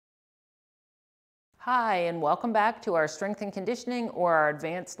Hi, and welcome back to our strength and conditioning or our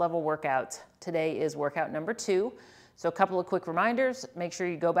advanced level workouts. Today is workout number 2. So a couple of quick reminders. Make sure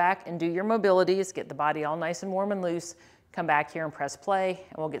you go back and do your mobilities, get the body all nice and warm and loose. Come back here and press play,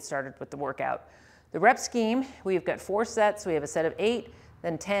 and we'll get started with the workout. The rep scheme, we've got 4 sets. We have a set of 8,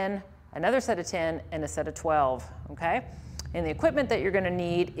 then 10, another set of 10, and a set of 12, okay? And the equipment that you're gonna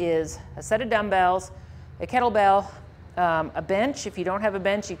need is a set of dumbbells, a kettlebell, a bench. If you don't have a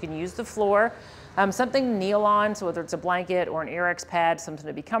bench, you can use the floor. Something to kneel on, so whether it's a blanket or an Airex pad, something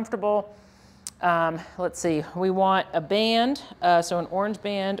to be comfortable. Let's see, we want a band, so an orange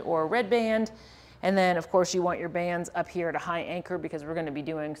band or a red band. And then of course you want your bands up here at a high anchor because we're gonna be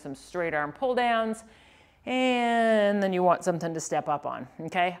doing some straight arm pull downs. And then you want something to step up on,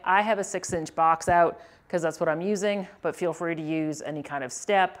 okay? I have a 6-inch box out because that's what I'm using, but feel free to use any kind of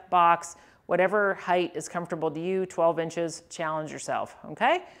step, box, whatever height is comfortable to you, 12 inches, challenge yourself,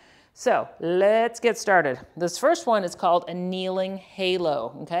 okay? So let's get started. This first one is called a kneeling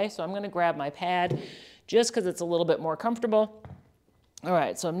halo, okay? So I'm gonna grab my pad just because it's a little bit more comfortable. All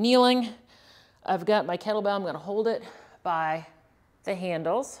right, so I'm kneeling. I've got my kettlebell, I'm gonna hold it by the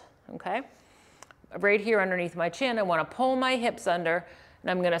handles, okay? Right here underneath my chin, I wanna pull my hips under, and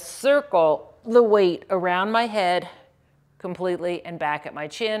I'm gonna circle the weight around my head completely and back at my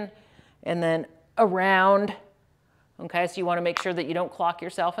chin, and then around. Okay, so you want to make sure that you don't clock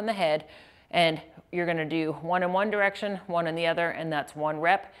yourself in the head, and you're going to do 1 in one direction, 1 in the other, and that's 1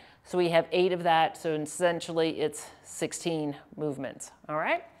 rep. So we have 8 of that, so essentially it's 16 movements, all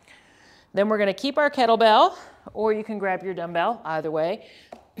right? Then we're going to keep our kettlebell, or you can grab your dumbbell, either way,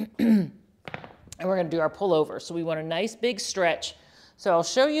 and we're going to do our pullover. So we want a nice big stretch. So I'll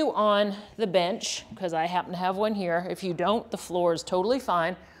show you on the bench, because I happen to have one here. If you don't, the floor is totally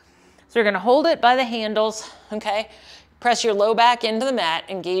fine. So you're gonna hold it by the handles, okay? Press your low back into the mat,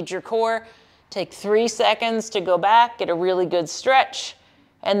 engage your core, take 3 seconds to go back, get a really good stretch,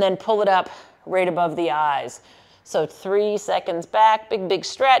 and then pull it up right above the eyes. So 3 seconds back, big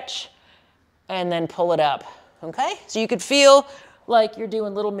stretch, and then pull it up, okay? So you could feel like you're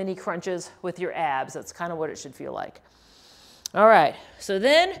doing little mini crunches with your abs. That's kind of what it should feel like. All right, so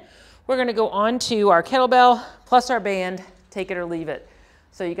then we're gonna go on to our kettlebell plus our band, take it or leave it.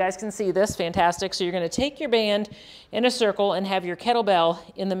 So you guys can see this, fantastic. So you're gonna take your band in a circle and have your kettlebell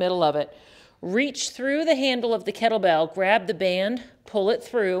in the middle of it. Reach through the handle of the kettlebell, grab the band, pull it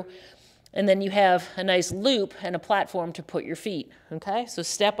through, and then you have a nice loop and a platform to put your feet, okay? So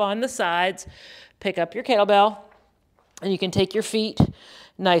step on the sides, pick up your kettlebell, and you can take your feet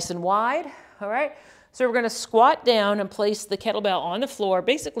nice and wide, all right? So we're gonna squat down and place the kettlebell on the floor,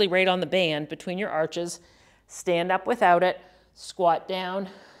 basically right on the band between your arches, stand up without it, squat down,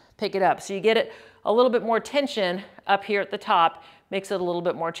 pick it up. So you get it a little bit more tension up here at the top, makes it a little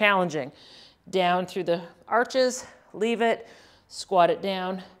bit more challenging. Down through the arches, leave it, squat it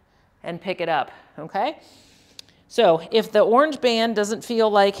down, and pick it up, okay? So if the orange band doesn't feel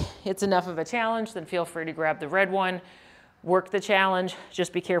like it's enough of a challenge, then feel free to grab the red one, work the challenge,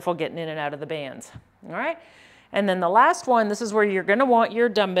 just be careful getting in and out of the bands, all right? And then the last one, this is where you're gonna want your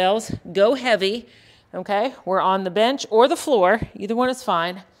dumbbells, go heavy, okay? We're on the bench or the floor, either one is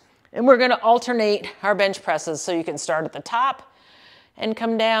fine. And we're gonna alternate our bench presses. So you can start at the top and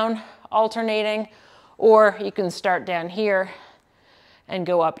come down, alternating, or you can start down here and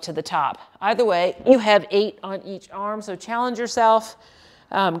go up to the top. Either way, you have 8 on each arm, so challenge yourself,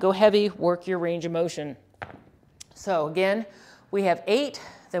 go heavy, work your range of motion. So again, we have 8,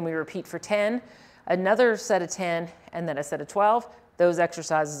 then we repeat for 10, another set of 10, and then a set of 12. Those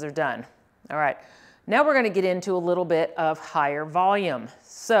exercises are done, all right. Now we're going to get into a little bit of higher volume.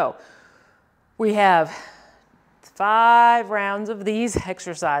 So we have 5 rounds of these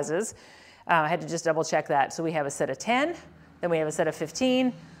exercises. I had to just double check that. So we have a set of 10, then we have a set of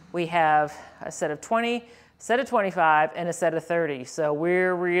 15, we have a set of 20, a set of 25, and a set of 30. So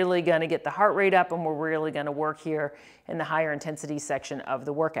we're really going to get the heart rate up, and we're really going to work here in the higher intensity section of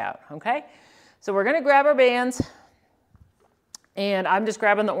the workout, okay? So we're going to grab our bands. And I'm just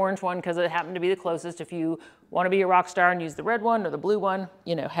grabbing the orange one because it happened to be the closest. If you want to be a rock star and use the red one or the blue one,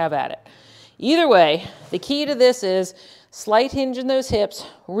 you know, have at it. Either way, the key to this is slight hinge in those hips,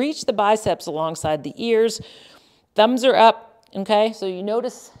 reach the biceps alongside the ears, thumbs are up, okay? So you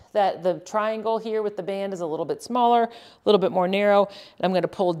notice that the triangle here with the band is a little bit smaller, a little bit more narrow, and I'm gonna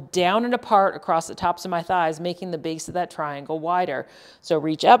pull down and apart across the tops of my thighs, making the base of that triangle wider. So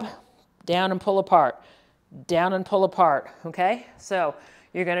reach up, down and pull apart. Down and pull apart, okay? So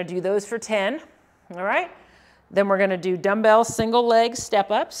you're gonna do those for 10, all right? Then we're gonna do dumbbell single leg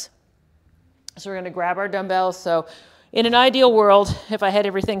step ups. So we're gonna grab our dumbbells. So In an ideal world, if I had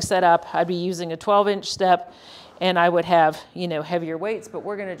everything set up, I'd be using a 12-inch step and I would have, you know, heavier weights, but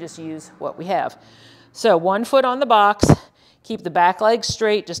we're gonna just use what we have. So 1 foot on the box, keep the back leg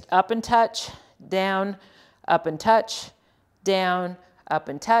straight, just up and touch, down, up and touch, down, up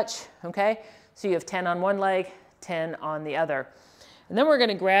and touch, okay? So you have 10 on one leg, 10 on the other. And then we're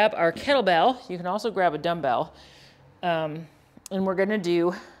gonna grab our kettlebell. You can also grab a dumbbell. And we're gonna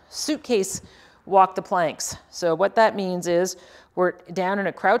do suitcase walk the planks. So what that means is we're down in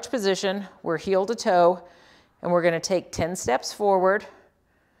a crouch position, we're heel to toe, and we're gonna take 10 steps forward,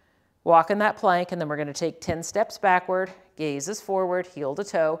 walk in that plank, and then we're gonna take 10 steps backward, gazes forward, heel to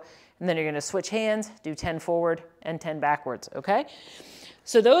toe, and then you're gonna switch hands, do 10 forward and 10 backwards, okay?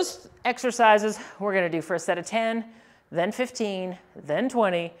 So those exercises we're gonna do for a set of 10, then 15, then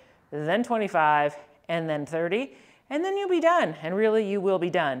 20, then 25, and then 30, and then you'll be done, and really you will be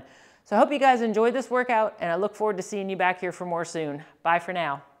done. So I hope you guys enjoyed this workout, and I look forward to seeing you back here for more soon. Bye for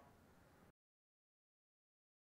now.